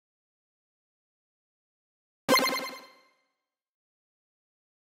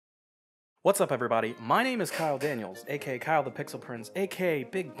What's up, everybody? My name is Kyle Daniels, aka Kyle the Pixel Prince, aka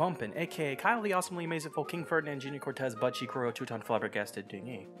Big Bumpin', aka Kyle the Awesomely Amazingful King Ferdinand Jr. Cortez Butt-Cheek Royal Teuton Flabbergasted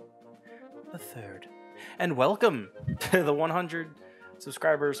Dingy the Third. And welcome to the 100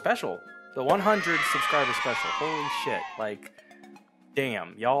 subscriber special. The 100 subscriber special. Holy shit. Like,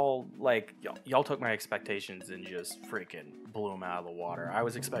 damn. Y'all took my expectations and just freaking blew them out of the water. I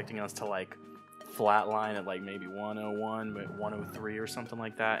was expecting us to, like, flatline at like maybe 101, 103 or something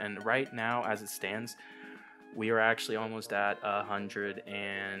like that, and right now as it stands we are actually almost at 100,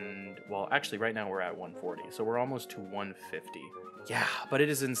 and well, actually right now we're at 140, so we're almost to 150. Yeah, but it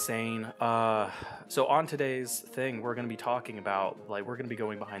is insane. So on today's thing, we're going to be talking about, like, we're going to be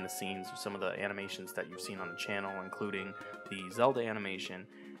going behind the scenes of some of the animations that you've seen on the channel, including the Zelda animation,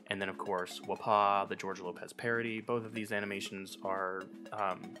 and then, of course, Wapah, the George Lopez parody. Both of these animations are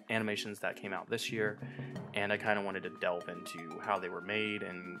animations that came out this year, and I kind of wanted to delve into how they were made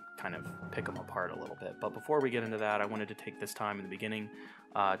and kind of pick them apart a little bit. But before we get into that, I wanted to take this time in the beginning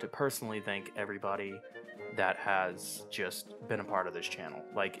to personally thank everybody that has just been a part of this channel.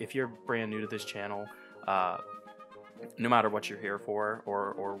 Like, if you're brand new to this channel, no matter what you're here for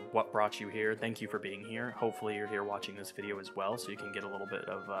or what brought you here, thank you for being here. Hopefully you're here watching this video as well, so you can get a little bit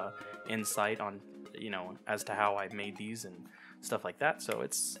of insight on, you know, as to how I made these and stuff like that. So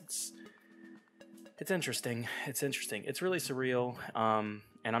it's interesting. It's interesting. It's really surreal.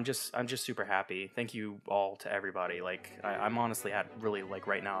 And I'm just super happy. Thank you all to everybody. Like, I'm honestly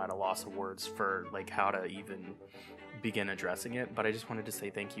right now at a loss of words for like how to even begin addressing it. But I just wanted to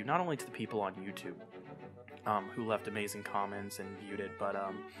say thank you not only to the people on YouTube who left amazing comments and viewed it, but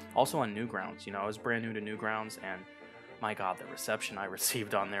also on Newgrounds. You know, I was brand new to Newgrounds, and my God, the reception I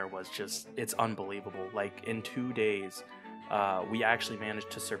received on there was just, it's unbelievable. Like, in 2 days, we actually managed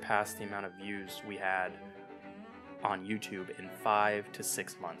to surpass the amount of views we had on YouTube in 5 to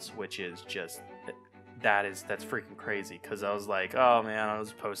 6 months, which is just, that's freaking crazy, because I was like, oh man, I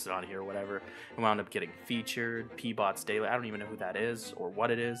was posted on here, whatever, and wound up getting featured, P-Bots Daily, I don't even know who that is or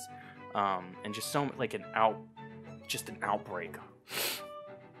what it is. And just so, like, an outbreak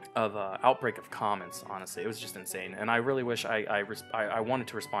of comments. Honestly, it was just insane, and I really wish I wanted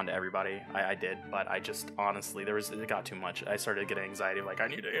to respond to everybody. I did, but I just, honestly, it got too much. I started getting anxiety, like, I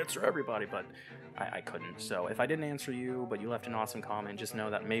need to answer everybody, but I couldn't. So if I didn't answer you, but you left an awesome comment, just know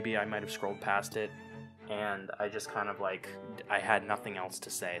that maybe I might have scrolled past it, and I just kind of, like, I had nothing else to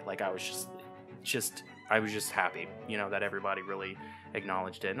say. Like, I was just happy, you know, that everybody really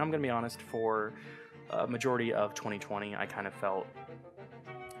acknowledged it. And I'm gonna be honest, for a majority of 2020, I kind of felt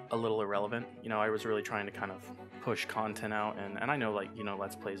a little irrelevant. You know, I was really trying to kind of push content out, and I know, like, you know,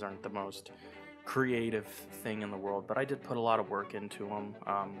 Let's Plays aren't the most creative thing in the world, but I did put a lot of work into them.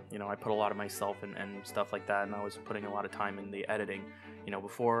 You know, I put a lot of myself and stuff like that, and I was putting a lot of time in the editing. You know,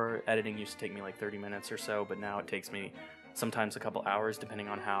 before, editing used to take me like 30 minutes or so, but now it takes me sometimes a couple hours, depending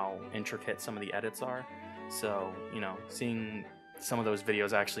on how intricate some of the edits are. So, you know, seeing some of those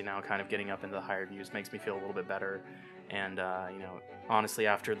videos actually now kind of getting up into the higher views makes me feel a little bit better. And, you know, honestly,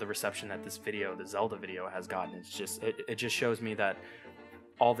 after the reception that this video, the Zelda video, has gotten, it just shows me that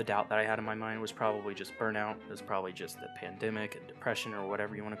all the doubt that I had in my mind was probably just burnout. It was probably just the pandemic and depression, or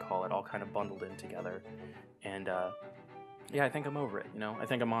whatever you want to call it, all kind of bundled in together. And, yeah, I think I'm over it, you know? I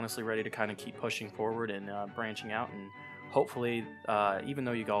think I'm honestly ready to kind of keep pushing forward and branching out, and hopefully, even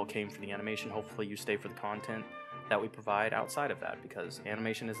though you all came for the animation, hopefully you stay for the content that we provide outside of that, because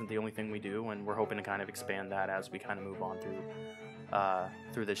animation isn't the only thing we do, and we're hoping to kind of expand that as we kind of move on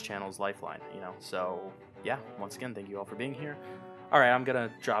through this channel's lifeline, you know? So, yeah, once again, thank you all for being here. Alright, I'm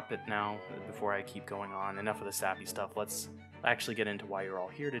gonna drop it now before I keep going on. Enough of the sappy stuff. Let's actually get into why you're all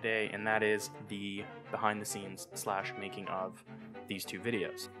here today, and that is the behind the scenes / making of these two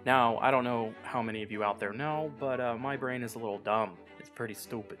videos. Now, I don't know how many of you out there know, but my brain is a little dumb. It's pretty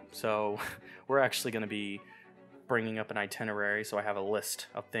stupid. So we're actually going to be bringing up an itinerary, so I have a list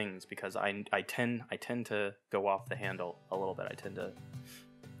of things, because I tend to go off the handle a little bit. I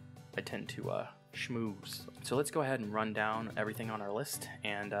tend to schmooze. So let's go ahead and run down everything on our list,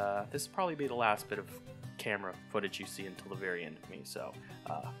 and this will probably be the last bit of camera footage you see until the very end of me, so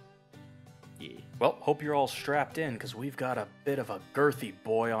yeah. Well, hope you're all strapped in, because we've got a bit of a girthy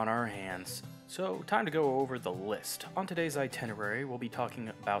boy on our hands. So, time to go over the list. On today's itinerary, we'll be talking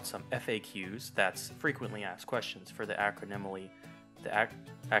about some FAQs, that's frequently asked questions, for the acronymly chat.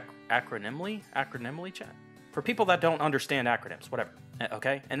 For people that don't understand acronyms, whatever.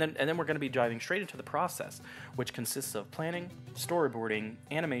 Okay? And then we're going to be diving straight into the process, which consists of planning, storyboarding,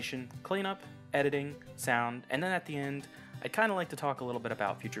 animation, cleanup, editing, sound, and then at the end, I'd kind of like to talk a little bit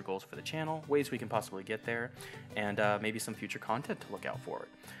about future goals for the channel, ways we can possibly get there, and maybe some future content to look out for.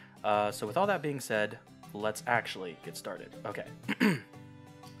 So with all that being said, let's actually get started. Okay.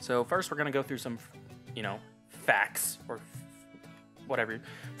 So first we're going to go through some, facts or whatever.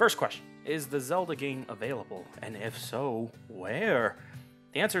 First question, is the Zelda game available? And if so, where?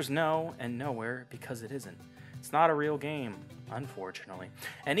 The answer is no and nowhere, because it isn't. It's not a real game, unfortunately.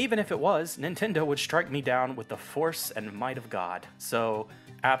 And even if it was, Nintendo would strike me down with the force and might of God. So,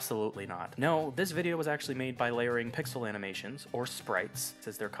 absolutely not. No, this video was actually made by layering pixel animations, or sprites,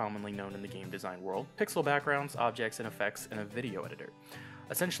 as they're commonly known in the game design world, pixel backgrounds, objects, and effects in a video editor.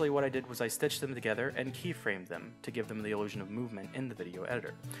 Essentially what I did was I stitched them together and keyframed them to give them the illusion of movement in the video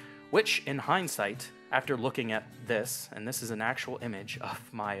editor. Which, in hindsight, after looking at this, and this is an actual image of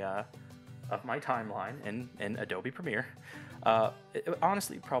my timeline in Adobe Premiere, it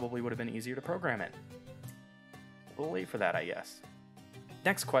honestly probably would have been easier to program it. We'll wait for that, I guess.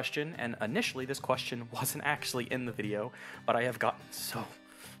 Next question, and initially this question wasn't actually in the video, but I have gotten so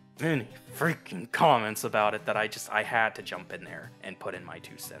many freaking comments about it that I had to jump in there and put in my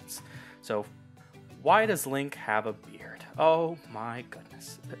 2 cents. So, why does Link have a beard? Oh my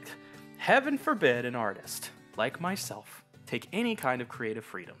goodness. Heaven forbid an artist, like myself, take any kind of creative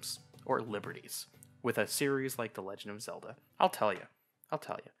freedoms or liberties with a series like The Legend of Zelda. I'll tell you.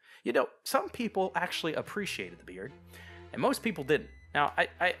 Some people actually appreciated the beard, and most people didn't. Now,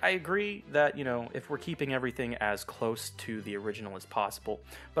 I agree that, if we're keeping everything as close to the original as possible,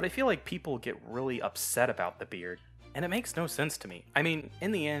 but I feel like people get really upset about the beard, and it makes no sense to me. I mean,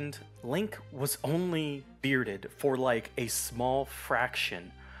 in the end, Link was only bearded for, like, a small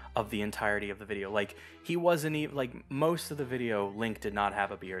fraction of the entirety of the video. Like, he wasn't even, like, most of the video, Link did not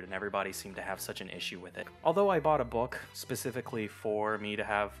have a beard, and everybody seemed to have such an issue with it. Although I bought a book specifically for me to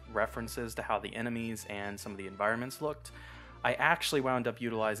have references to how the enemies and some of the environments looked, I actually wound up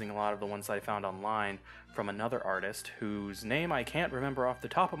utilizing a lot of the ones that I found online from another artist whose name I can't remember off the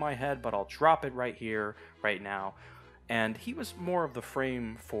top of my head, but I'll drop it right here, right now. And he was more of the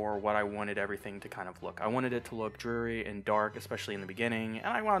frame for what I wanted everything to kind of look. I wanted it to look dreary and dark, especially in the beginning, and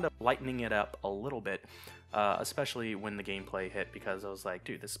I wound up lightening it up a little bit, especially when the gameplay hit, because I was like,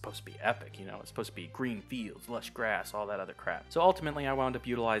 dude, this is supposed to be epic, It's supposed to be green fields, lush grass, all that other crap. So ultimately, I wound up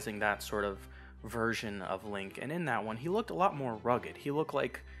utilizing that sort of version of Link, and in that one, he looked a lot more rugged. He looked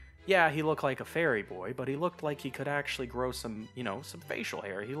like a fairy boy, but he looked like he could actually grow some, some facial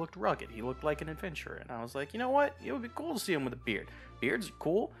hair. He looked rugged. He looked like an adventurer. And I was like, you know what? It would be cool to see him with a beard. Beards are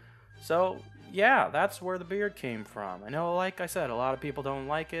cool. So, yeah, that's where the beard came from. I know, like I said, a lot of people don't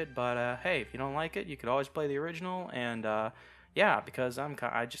like it, but hey, if you don't like it, you could always play the original. And yeah, because I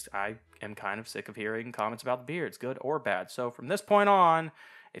am kind of sick of hearing comments about the beards, good or bad. So from this point on,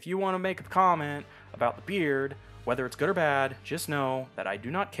 if you want to make a comment about the beard, whether it's good or bad, just know that I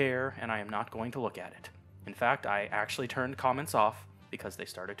do not care and I am not going to look at it. In fact, I actually turned comments off because they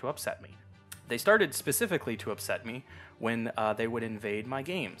started to upset me. They started specifically to upset me when they would invade my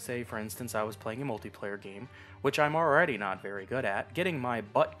game. Say, for instance, I was playing a multiplayer game, which I'm already not very good at, getting my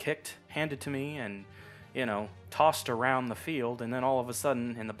butt kicked, handed to me, and, tossed around the field, and then all of a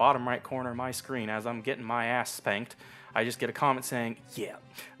sudden, in the bottom right corner of my screen, as I'm getting my ass spanked, I just get a comment saying, yeah,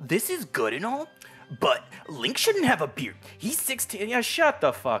 this is good and all, but Link shouldn't have a beard. He's 16. Yeah, shut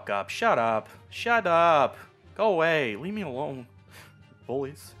the fuck up. Shut up. Shut up. Go away. Leave me alone.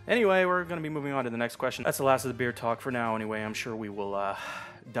 Bullies. Anyway, we're going to be moving on to the next question. That's the last of the beard talk for now anyway. I'm sure we will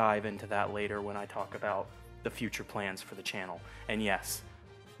dive into that later when I talk about the future plans for the channel. And yes,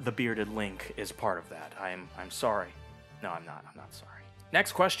 the bearded Link is part of that. I'm sorry. No, I'm not. I'm not sorry.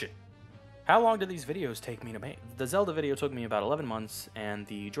 Next question. How long did these videos take me to make? The Zelda video took me about 11 months, and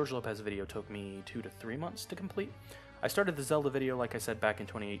the George Lopez video took me 2 to 3 months to complete. I started the Zelda video, like I said, back in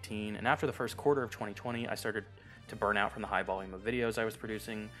 2018, and after the first quarter of 2020, I started to burn out from the high volume of videos I was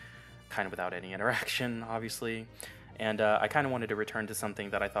producing, kind of without any interaction, obviously, and I kind of wanted to return to something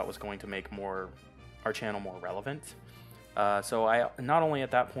that I thought was going to make our channel more relevant. So I not only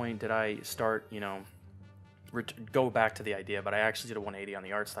at that point did I start, go back to the idea, but I actually did a 180 on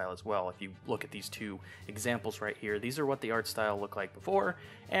the art style as well. If you look at these 2 examples right here, these are what the art style looked like before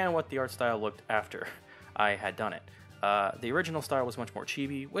and what the art style looked after I had done it. The original style was much more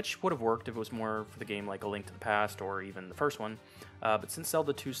chibi, which would have worked if it was more for the game like A Link to the Past or even the first one, but since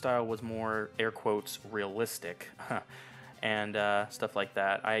Zelda 2 style was more, air quotes, realistic, and stuff like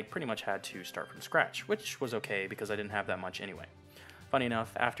that, I pretty much had to start from scratch, which was okay because I didn't have that much anyway. Funny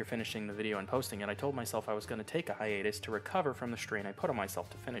enough, after finishing the video and posting it, I told myself I was going to take a hiatus to recover from the strain I put on myself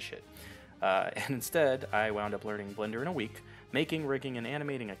to finish it. And instead, I wound up learning Blender in a week, making, rigging, and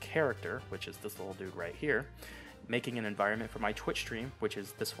animating a character, which is this little dude right here, making an environment for my Twitch stream, which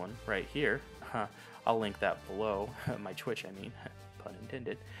is this one right here. I'll link that below, my Twitch, I mean, pun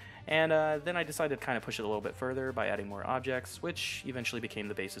intended. And then I decided to kind of push it a little bit further by adding more objects, which eventually became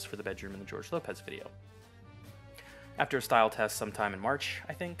the basis for the bedroom in the George Lopez video. After a style test sometime in March,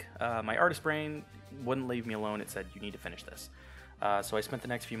 I think, my artist brain wouldn't leave me alone. It said, you need to finish this. So I spent the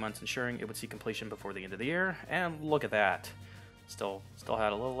next few months ensuring it would see completion before the end of the year, and look at that. Still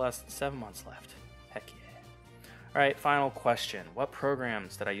had a little less than 7 months left. Heck yeah. Alright, final question. What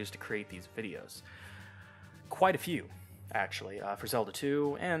programs did I use to create these videos? Quite a few, actually, for Zelda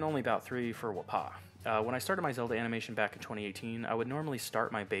 2, and only about 3 for Wapah. When I started my Zelda animation back in 2018, I would normally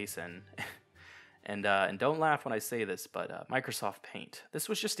start my base in, and don't laugh when I say this, but Microsoft Paint. This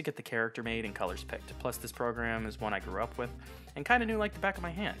was just to get the character made and colors picked. Plus, this program is one I grew up with and kind of knew like the back of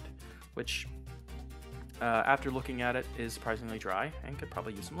my hand, which, after looking at it, is surprisingly dry and could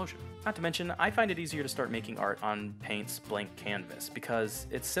probably use some lotion. Not to mention, I find it easier to start making art on Paint's blank canvas because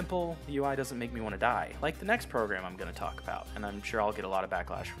it's simple, the UI doesn't make me want to die, like the next program I'm going to talk about, and I'm sure I'll get a lot of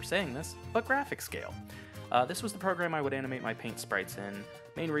backlash for saying this, but Graphic Scale. This was the program I would animate my Paint sprites in.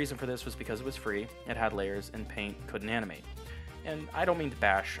 Main reason for this was because it was free, it had layers, and Paint couldn't animate. And I don't mean to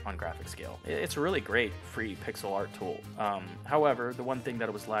bash on Graphic Scale. It's a really great free pixel art tool. However, the one thing that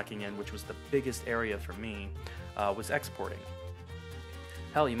it was lacking in, which was the biggest area for me, was exporting.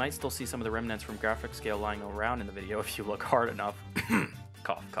 Hell, you might still see some of the remnants from Graphic Scale lying around in the video if you look hard enough.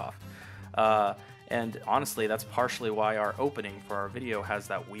 Cough, cough. And honestly, that's partially why our opening for our video has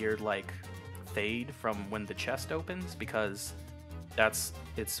that weird, like, fade from when the chest opens, because that's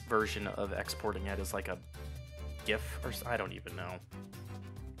its version of exporting it as like a GIF, or I don't even know.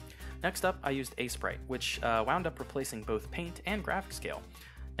 Next up, I used Sprite, which wound up replacing both Paint and Graphic Scale.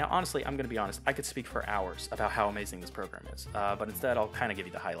 Now, honestly, I'm going to be honest, I could speak for hours about how amazing this program is, but instead I'll kind of give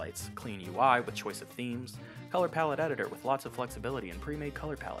you the highlights. Clean UI with choice of themes, color palette editor with lots of flexibility and pre-made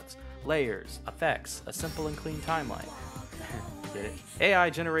color palettes, layers, effects, a simple and clean timeline. Get it?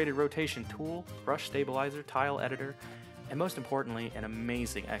 AI-generated rotation tool, brush stabilizer, tile editor, and most importantly, an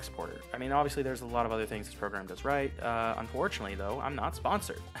amazing exporter. I mean, obviously there's a lot of other things this program does right. Unfortunately, though, I'm not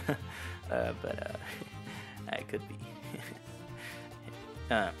sponsored. but I could be.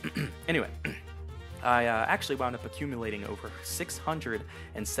 Anyway, I actually wound up accumulating over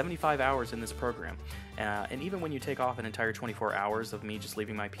 675 hours in this program. And even when you take off an entire 24 hours of me just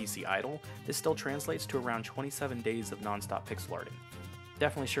leaving my PC idle, this still translates to around 27 days of non-stop pixel arting.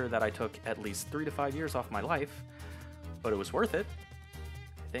 Definitely sure that I took at least 3 to 5 years off my life, but it was worth it,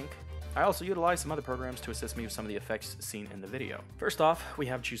 I think. I also utilized some other programs to assist me with some of the effects seen in the video. First off, we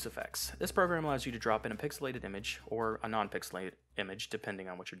have Juice Effects. This program allows you to drop in a pixelated image, or a non-pixelated image, depending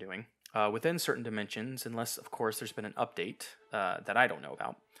on what you're doing, within certain dimensions, unless, of course, there's been an update that I don't know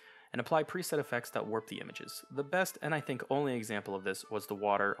about, and apply preset effects that warp the images. The best, and I think only example of this, was the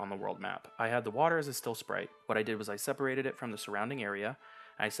water on the world map. I had the water as a still sprite. What I did was I separated it from the surrounding area,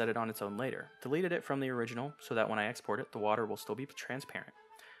 I set it on its own later, deleted it from the original so that when I export it, the water will still be transparent.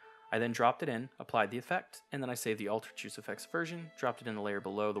 I then dropped it in, applied the effect, and then I saved the altered Juice Effects version, dropped it in the layer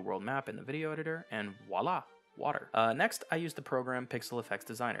below the world map in the video editor, and voila, water. Next, I used the program Pixel Effects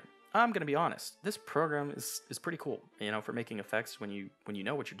Designer. I'm gonna be honest, this program is pretty cool, you know, for making effects when you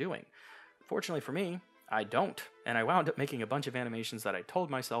know what you're doing. Fortunately for me, I don't, and I wound up making a bunch of animations that I told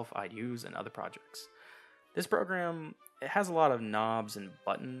myself I'd use in other projects. This program, it has a lot of knobs and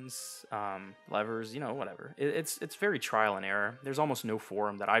buttons, levers, you know, whatever. It's very trial and error. There's almost no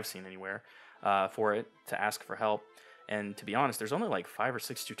forum that I've seen anywhere for it to ask for help. And to be honest, there's only like 5 or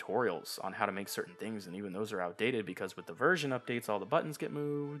 6 tutorials on how to make certain things, and even those are outdated because with the version updates, all the buttons get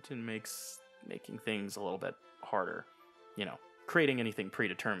moved and making things a little bit harder, you know, creating anything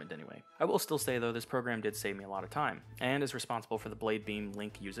predetermined anyway. I will still say though, this program did save me a lot of time, and is responsible for the blade beam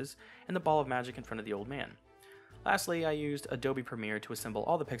Link uses and the ball of magic in front of the old man. Lastly, I used Adobe Premiere to assemble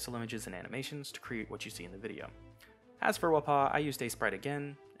all the pixel images and animations to create what you see in the video. As for Wapah, I used Sprite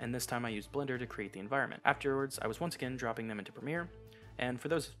again, and this time I used Blender to create the environment. Afterwards, I was once again dropping them into Premiere, and for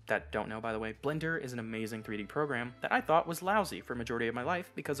those that don't know, by the way, Blender is an amazing 3D program that I thought was lousy for a majority of my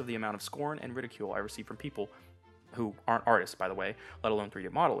life because of the amount of scorn and ridicule I received from people who aren't artists, by the way, let alone 3D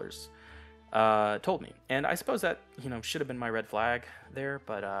modelers, told me. And I suppose that, you know, should have been my red flag there,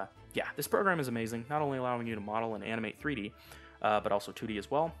 but yeah, this program is amazing, not only allowing you to model and animate 3D, but also 2D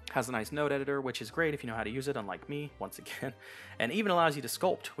as well. Has a nice node editor, which is great if you know how to use it, unlike me, once again, and even allows you to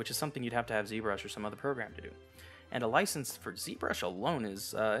sculpt, which is something you'd have to have ZBrush or some other program to do. And a license for ZBrush alone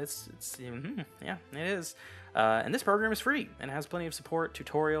is, yeah, it is. And this program is free, and has plenty of support,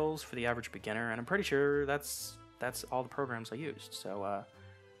 tutorials for the average beginner, and I'm pretty sure that's all the programs I used. So,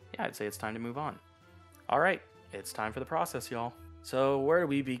 yeah, I'd say it's time to move on. Alright, it's time for the process, y'all. So where do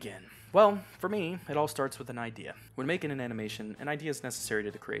we begin? Well, for me, it all starts with an idea. When making an animation, an idea is necessary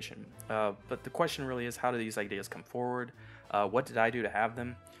to the creation. But the question really is, how do these ideas come forward? What did I do to have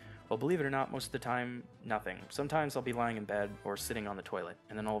them? Well, believe it or not, most of the time, nothing. Sometimes I'll be lying in bed or sitting on the toilet,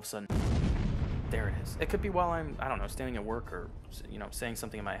 and then all of a sudden, there it is. It could be while I'm, I don't know, standing at work or, saying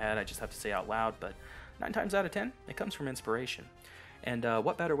something in my head I just have to say out loud, but 9 times out of 10, it comes from inspiration. And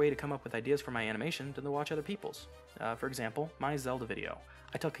what better way to come up with ideas for my animation than to watch other people's? For example, my Zelda video.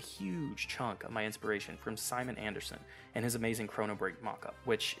 I took a huge chunk of my inspiration from Simon Anderson and his amazing Chrono Break mockup,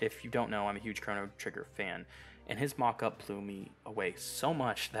 which, if you don't know, I'm a huge Chrono Trigger fan, and his mockup blew me away so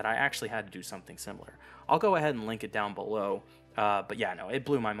much that I actually had to do something similar. I'll go ahead and link it down below, but yeah, no, it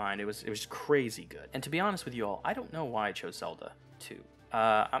blew my mind. It was crazy good. And to be honest with you all, I don't know why I chose Zelda 2.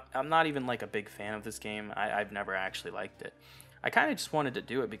 I'm not even like a big fan of this game. I've never actually liked it. I kind of just wanted to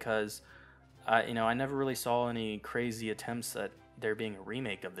do it because, I never really saw any crazy attempts at there being a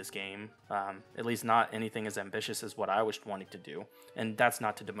remake of this game, at least not anything as ambitious as what I was wanting to do, and that's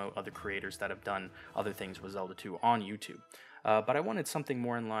not to demote other creators that have done other things with Zelda 2 on YouTube, but I wanted something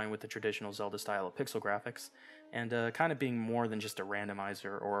more in line with the traditional Zelda style of pixel graphics, and kind of being more than just a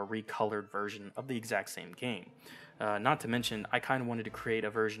randomizer or a recolored version of the exact same game. Not to mention, I kind of wanted to create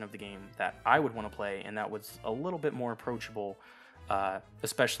a version of the game that I would want to play, and that was a little bit more approachable,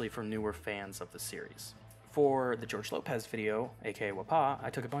 especially for newer fans of the series. For the George Lopez video, aka Wapah, I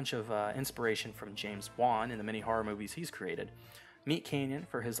took a bunch of inspiration from James Wan in the many horror movies he's created, Meat Canyon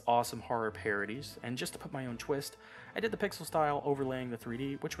for his awesome horror parodies, and just to put my own twist, I did the pixel style overlaying the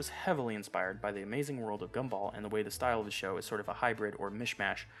 3D, which was heavily inspired by the amazing world of Gumball and the way the style of the show is sort of a hybrid or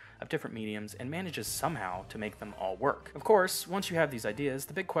mishmash of different mediums and manages somehow to make them all work. Of course, once you have these ideas,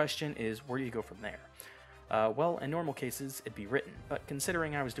 the big question is where do you go from there? Well, in normal cases, it'd be written, but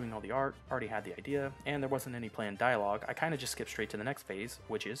considering I was doing all the art, already had the idea, and there wasn't any planned dialogue, I kinda just skipped straight to the next phase,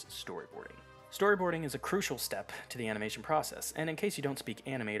 which is storyboarding. Storyboarding is a crucial step to the animation process, and in case you don't speak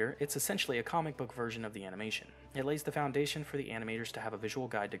animator, it's essentially a comic book version of the animation. It lays the foundation for the animators to have a visual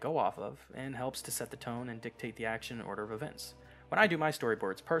guide to go off of, and helps to set the tone and dictate the action and order of events. When I do my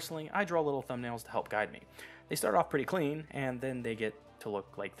storyboards personally, I draw little thumbnails to help guide me. They start off pretty clean, and then they get to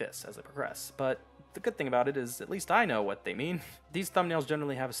look like this as they progress, but the good thing about it is at least I know what they mean. These thumbnails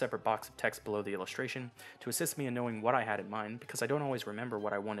generally have a separate box of text below the illustration to assist me in knowing what I had in mind, because I don't always remember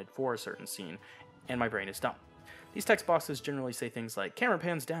what I wanted for a certain scene, and my brain is dumb. These text boxes generally say things like camera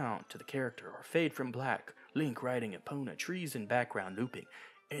pans down to the character, or fade from black, Link riding Epona, trees in background looping,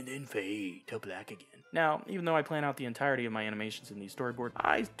 and then fade to black again. Now, even though I plan out the entirety of my animations in these storyboards,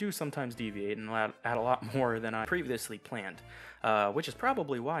 I do sometimes deviate and add a lot more than I previously planned, which is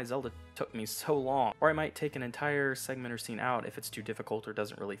probably why Zelda took me so long. Or I might take an entire segment or scene out if it's too difficult or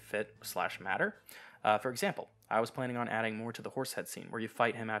doesn't really fit/matter. For example, I was planning on adding more to the horse head scene, where you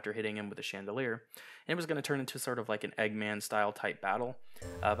fight him after hitting him with a chandelier, and it was going to turn into sort of like an Eggman style type battle,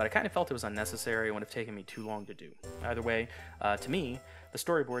 but I kind of felt it was unnecessary and would have taken me too long to do. Either way, to me, the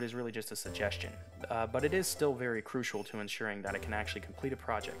storyboard is really just a suggestion, but it is still very crucial to ensuring that I can actually complete a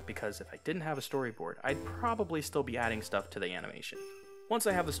project, because if I didn't have a storyboard, I'd probably still be adding stuff to the animation. Once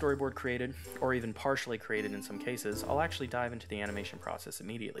I have the storyboard created, or even partially created in some cases, I'll actually dive into the animation process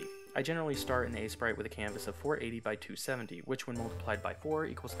immediately. I generally start in A-Sprite with a canvas of 480 by 270, which when multiplied by 4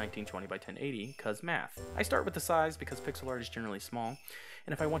 equals 1920 by 1080, cause math. I start with the size because pixel art is generally small,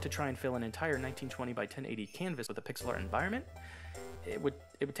 and if I want to try and fill an entire 1920 by 1080 canvas with a pixel art environment, it would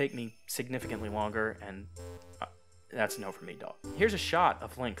take me significantly longer, and that's no for me, dog. Here's a shot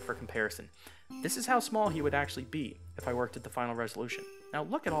of Link for comparison. This is how small he would actually be if I worked at the final resolution. Now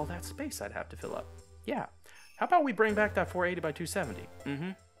look at all that space I'd have to fill up. Yeah, how about we bring back that 480 by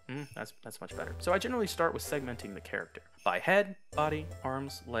 270? That's much better. So I generally start with segmenting the character by head, body,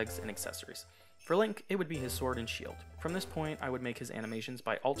 arms, legs, and accessories. For Link, it would be his sword and shield. From this point, I would make his animations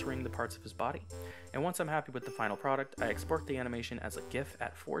by altering the parts of his body. And once I'm happy with the final product, I export the animation as a GIF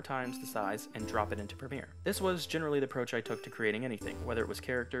at 4 times the size and drop it into Premiere. This was generally the approach I took to creating anything, whether it was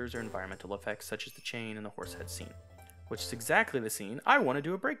characters or environmental effects such as the chain and the horse head scene, which is exactly the scene I want to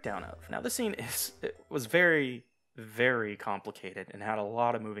do a breakdown of. Now this scene was very, very complicated and had a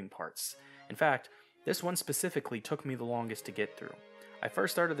lot of moving parts. In fact, this one specifically took me the longest to get through. I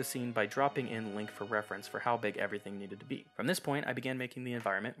first started the scene by dropping in Link for reference for how big everything needed to be. From this point, I began making the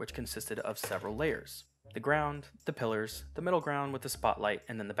environment, which consisted of several layers. The ground, the pillars, the middle ground with the spotlight,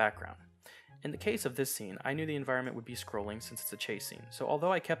 and then the background. In the case of this scene, I knew the environment would be scrolling since it's a chase scene, so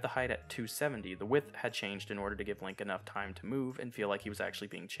although I kept the height at 270, the width had changed in order to give Link enough time to move and feel like he was actually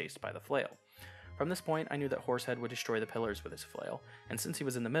being chased by the flail. From this point, I knew that Horsehead would destroy the pillars with his flail, and since he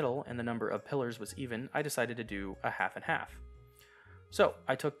was in the middle and the number of pillars was even, I decided to do a half and half. So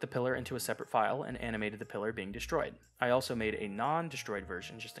I took the pillar into a separate file and animated the pillar being destroyed. I also made a non-destroyed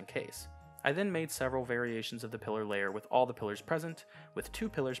version just in case. I then made several variations of the pillar layer with all the pillars present, with 2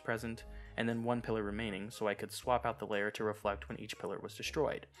 pillars present, and then 1 pillar remaining so I could swap out the layer to reflect when each pillar was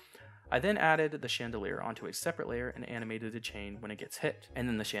destroyed. I then added the chandelier onto a separate layer and animated the chain when it gets hit, and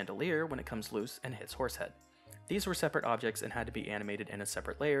then the chandelier when it comes loose and hits Horsehead. These were separate objects and had to be animated in a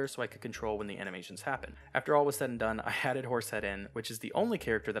separate layer so I could control when the animations happened. After all was said and done, I added Horsehead in, which is the only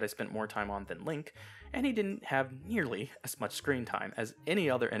character that I spent more time on than Link, and he didn't have nearly as much screen time as any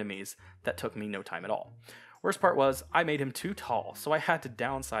other enemies that took me no time at all. Worst part was, I made him too tall, so I had to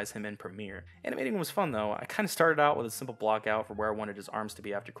downsize him in Premiere. Animating was fun though. I kind of started out with a simple block out for where I wanted his arms to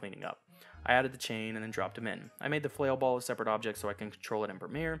be after cleaning up. I added the chain and then dropped him in. I made the flail ball a separate object so I can control it in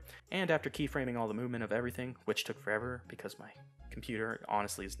Premiere, and after keyframing all the movement of everything, which took forever because my computer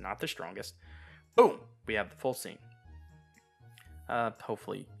honestly is not the strongest, boom, we have the full scene.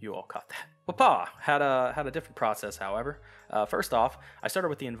 Hopefully you all caught that. Wapah had a different process, however. First off, I started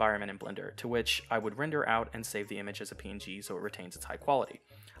with the environment in Blender, to which I would render out and save the image as a PNG so it retains its high quality.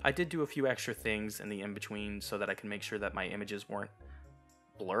 I did do a few extra things in the in-between so that I can make sure that my images weren't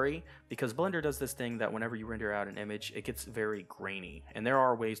blurry, because Blender does this thing that whenever you render out an image, it gets very grainy, and there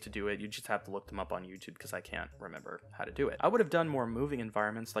are ways to do it. You just have to look them up on YouTube because I can't remember how to do it. I would have done more moving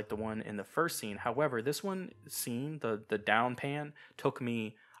environments like the one in the first scene. However, this one scene, the down pan, took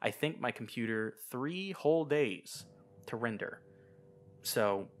me, I think, my computer 3 whole days to render.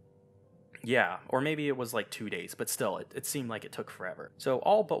 So yeah, or maybe it was like 2 days, but still, it seemed like it took forever. So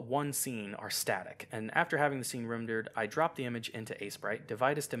all but one scene are static, and after having the scene rendered, I drop the image into Sprite,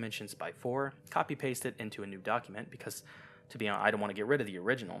 divide its dimensions by 4, copy-paste it into a new document, because, to be honest, I don't want to get rid of the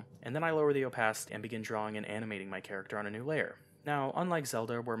original, and then I lower the opacity and begin drawing and animating my character on a new layer. Now, unlike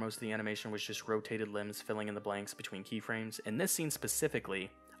Zelda, where most of the animation was just rotated limbs filling in the blanks between keyframes, in this scene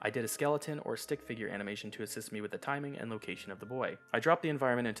specifically, I did a skeleton or stick figure animation to assist me with the timing and location of the boy. I dropped the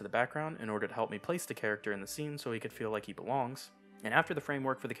environment into the background in order to help me place the character in the scene so he could feel like he belongs, and after the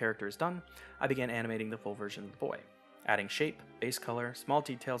framework for the character is done, I began animating the full version of the boy, adding shape, base color, small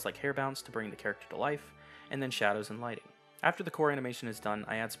details like hair bounce to bring the character to life, and then shadows and lighting. After the core animation is done,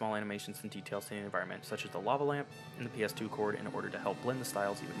 I add small animations and details to the environment, such as the lava lamp and the PS2 cord, in order to help blend the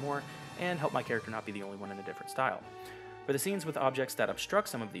styles even more, and help my character not be the only one in a different style. For the scenes with objects that obstruct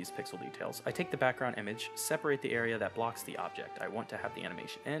some of these pixel details, I take the background image, separate the area that blocks the object I want to have the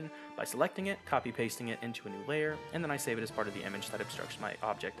animation in by selecting it, copy-pasting it into a new layer, and then I save it as part of the image that obstructs my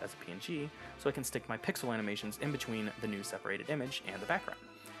object as a PNG, so I can stick my pixel animations in between the new separated image and the background.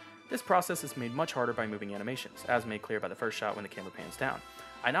 This process is made much harder by moving animations, as made clear by the first shot when the camera pans down.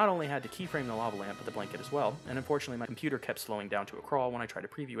 I not only had to keyframe the lava lamp but the blanket as well, and unfortunately my computer kept slowing down to a crawl when I tried to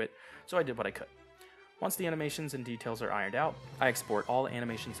preview it, so I did what I could. Once the animations and details are ironed out, I export all the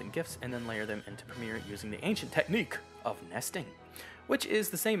animations and GIFs and then layer them into Premiere using the ancient technique of nesting, which is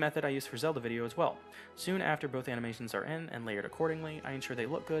the same method I used for Zelda video as well. Soon after both animations are in and layered accordingly, I ensure they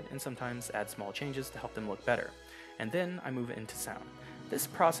look good and sometimes add small changes to help them look better. And then I move it into sound. This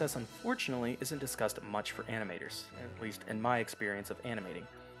process unfortunately isn't discussed much for animators, at least in my experience of animating.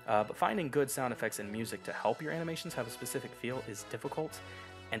 But finding good sound effects and music to help your animations have a specific feel is difficult,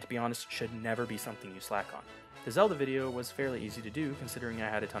 and to be honest, should never be something you slack on. The Zelda video was fairly easy to do, considering I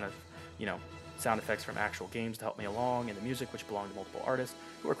had a ton of, sound effects from actual games to help me along, and the music, which belonged to multiple artists,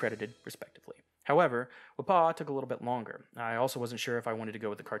 who were credited respectively. However, Wapah took a little bit longer. I also wasn't sure if I wanted to go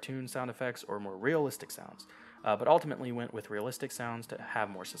with the cartoon sound effects or more realistic sounds, but ultimately went with realistic sounds to have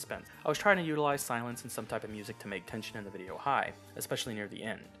more suspense. I was trying to utilize silence and some type of music to make tension in the video high, especially near the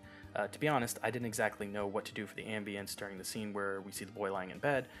end. To be honest, I didn't exactly know what to do for the ambience during the scene where we see the boy lying in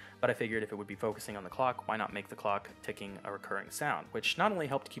bed, but I figured if it would be focusing on the clock, why not make the clock ticking a recurring sound, which not only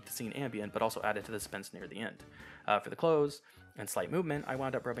helped keep the scene ambient, but also added to the suspense near the end. For the close and slight movement, I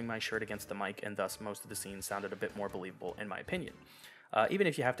wound up rubbing my shirt against the mic, and thus most of the scene sounded a bit more believable in my opinion, even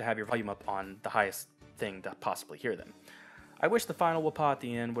if you have to have your volume up on the highest thing to possibly hear them. I wish the final Wapah at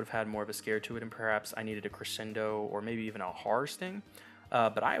the end would have had more of a scare to it, and perhaps I needed a crescendo or maybe even a horror sting.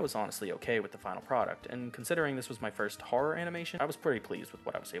 But I was honestly okay with the final product, and considering this was my first horror animation, I was pretty pleased with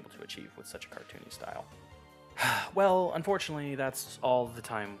what I was able to achieve with such a cartoony style. Well, unfortunately, that's all the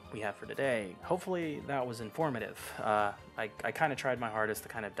time we have for today. Hopefully that was informative. I kind of tried my hardest to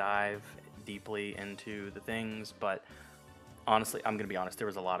kind of dive deeply into the things, but honestly, I'm going to be honest, there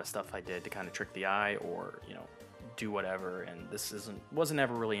was a lot of stuff I did to kind of trick the eye or, do whatever, and this wasn't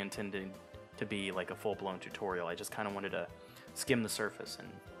ever really intended to be like a full-blown tutorial. I just kind of wanted to skim the surface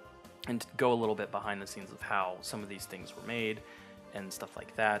and go a little bit behind the scenes of how some of these things were made and stuff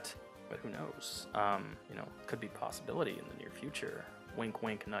like that. But who knows? Could be a possibility in the near future. Wink,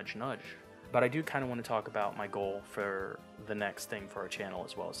 wink, nudge, nudge. But I do kind of want to talk about my goal for the next thing for our channel,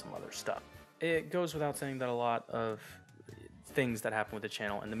 as well as some other stuff. It goes without saying that a lot of things that happen with the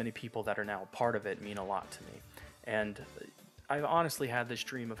channel and the many people that are now a part of it mean a lot to me. And I've honestly had this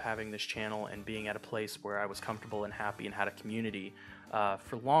dream of having this channel and being at a place where I was comfortable and happy and had a community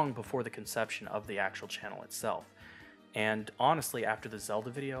for long before the conception of the actual channel itself. And honestly, after the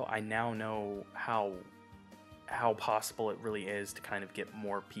Zelda video, I now know how possible it really is to kind of get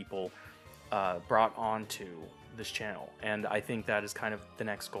more people brought onto this channel. And I think that is kind of the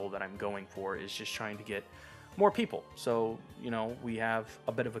next goal that I'm going for, is just trying to get more people. So, you know, we have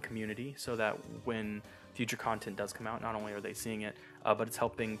a bit of a community so that when future content does come out, not only are they seeing it, but it's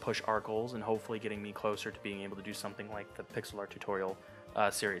helping push our goals and hopefully getting me closer to being able to do something like the pixel art tutorial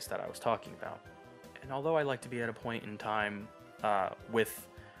series that I was talking about. And although I like to be at a point in time with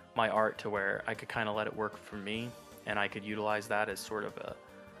my art to where I could kind of let it work for me and I could utilize that as sort of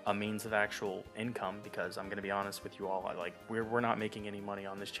a means of actual income, because I'm going to be honest with you all, we're not making any money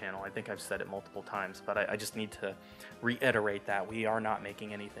on this channel. I think I've said it multiple times, but I just need to reiterate that we are not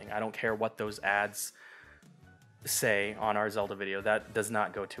making anything. I don't care what those ads say on our Zelda video, that does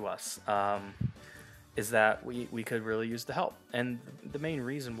not go to us. Is that we could really use the help. And the main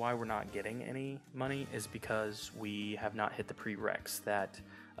reason why we're not getting any money is because we have not hit the prereqs that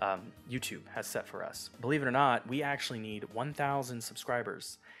YouTube has set for us. Believe it or not, we actually need 1,000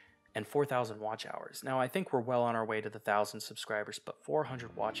 subscribers and 4,000 watch hours. Now, I think we're well on our way to the 1,000 subscribers, but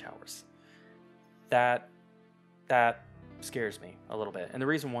 400 watch hours, that scares me a little bit. And the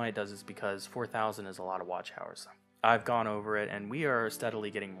reason why it does is because 4,000 is a lot of watch hours. I've gone over it, and we are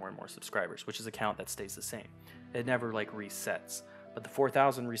steadily getting more and more subscribers, which is a count that stays the same. It never like resets, but the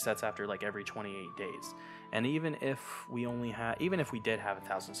 4,000 resets after like every 28 days. And even if we did have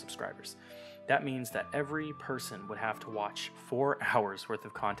 1,000 subscribers, that means that every person would have to watch 4 hours worth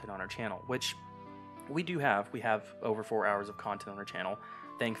of content on our channel, which we do have. We have over 4 hours of content on our channel,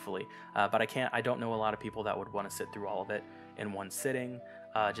 thankfully. But I don't know a lot of people that would want to sit through all of it in one sitting,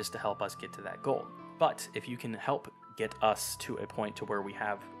 just to help us get to that goal. But if you can help get us to a point to where we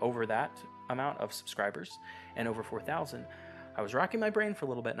have over that amount of subscribers and over 4,000, I was racking my brain for a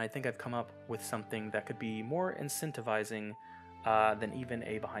little bit, and I think I've come up with something that could be more incentivizing than even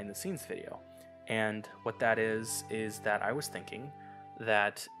a behind-the-scenes video. And what that is that I was thinking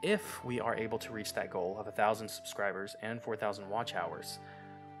that if we are able to reach that goal of 1,000 subscribers and 4,000 watch hours,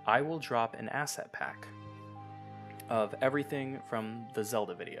 I will drop an asset pack of everything from the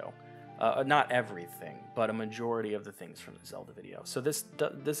Zelda video. Not everything, but a majority of the things from the Zelda video. So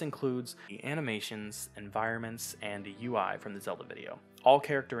this includes the animations, environments, and the UI from the Zelda video. All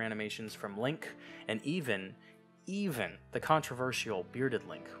character animations from Link, and even the controversial bearded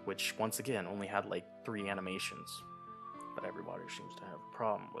Link, which once again only had like 3 animations, but everybody seems to have a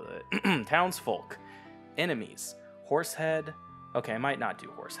problem with it. Townsfolk, enemies, Horsehead. Okay, I might not do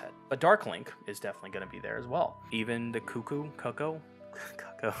Horsehead, but Dark Link is definitely going to be there as well. Even the Cuckoo.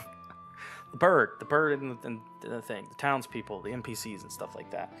 The bird and the thing, the townspeople, the NPCs and stuff like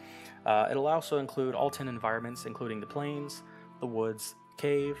that. It'll also include all 10 environments, including the plains, the woods,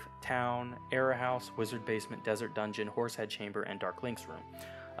 cave, town, era house, wizard basement, desert dungeon, Horsehead chamber, and Dark Link's room.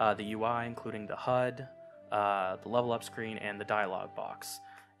 The UI, including the HUD, the level up screen, and the dialogue box.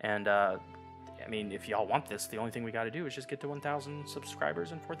 And I mean, if y'all want this, the only thing we got to do is just get to 1,000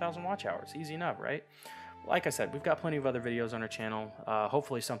 subscribers and 4,000 watch hours. Easy enough, right? Like I said, we've got plenty of other videos on our channel,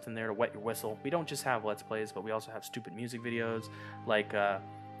 hopefully something there to wet your whistle. We don't just have Let's Plays, but we also have stupid music videos, like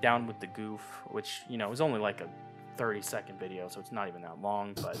Down with the Goof, which, you know, is only like a 30-second video, so it's not even that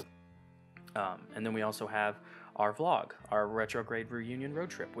long, but... and then we also have our vlog, our retrograde reunion road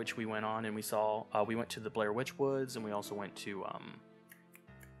trip, which we went on and we went to the Blair Witch Woods, and we also went to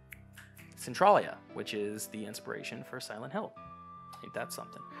Centralia, which is the inspiration for Silent Hill. Ain't that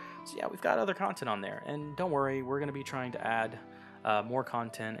something? So yeah, we've got other content on there, and don't worry, we're going to be trying to add more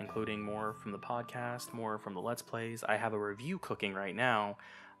content, including more from the podcast, more from the Let's Plays. I have a review cooking right now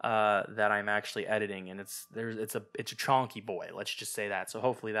that I'm actually editing, and it's a chonky boy, let's just say that. So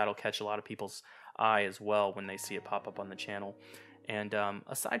hopefully that'll catch a lot of people's eye as well when they see it pop up on the channel. And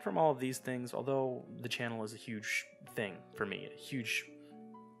aside from all of these things, although the channel is a huge thing for me, a huge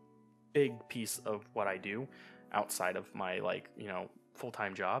big piece of what I do outside of my, like, you know,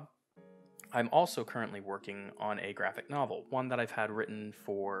 full-time job, I'm also currently working on a graphic novel, one that I've had written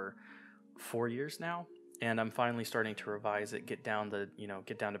for 4 years now, and I'm finally starting to revise it, get down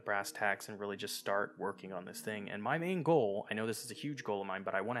to brass tacks, and really just start working on this thing. And my main goal, I know this is a huge goal of mine,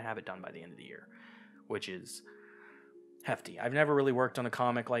 but I want to have it done by the end of the year, which is hefty. I've never really worked on a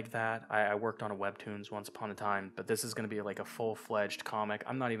comic like that. I worked on a webtoons once upon a time, but this is going to be like a full-fledged comic.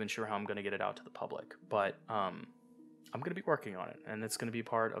 I'm not even sure how I'm going to get it out to the public, but I'm going to be working on it, and it's going to be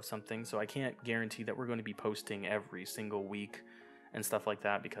part of something. So I can't guarantee that we're going to be posting every single week and stuff like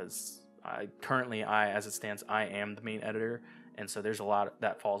that, because currently, as it stands, I am the main editor, and so there's a lot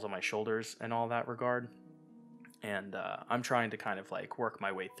that falls on my shoulders in all that regard. And I'm trying to kind of like work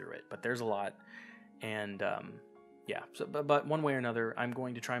my way through it, but there's a lot, and yeah. So, but one way or another, I'm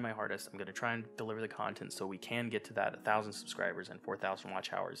going to try my hardest. I'm going to try and deliver the content so we can get to that 1,000 subscribers and 4,000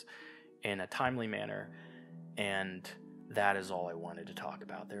 watch hours in a timely manner. And that is all I wanted to talk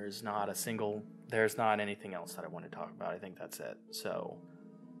about. There's not anything else that I want to talk about. I think that's it. So,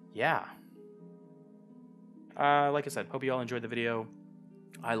 yeah. Like I said, hope you all enjoyed the video.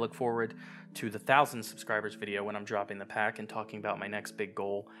 I look forward to the 1,000 subscribers video when I'm dropping the pack and talking about my next big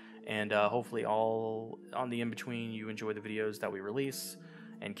goal. And hopefully all on the in-between you enjoy the videos that we release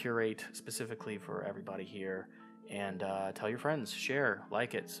and curate specifically for everybody here. And tell your friends, share,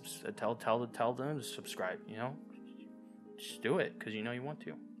 like it, tell them to subscribe. You know, just do it because you know you want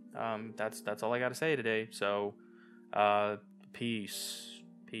to. That's all I got to say today. So peace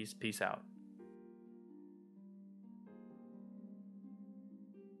out.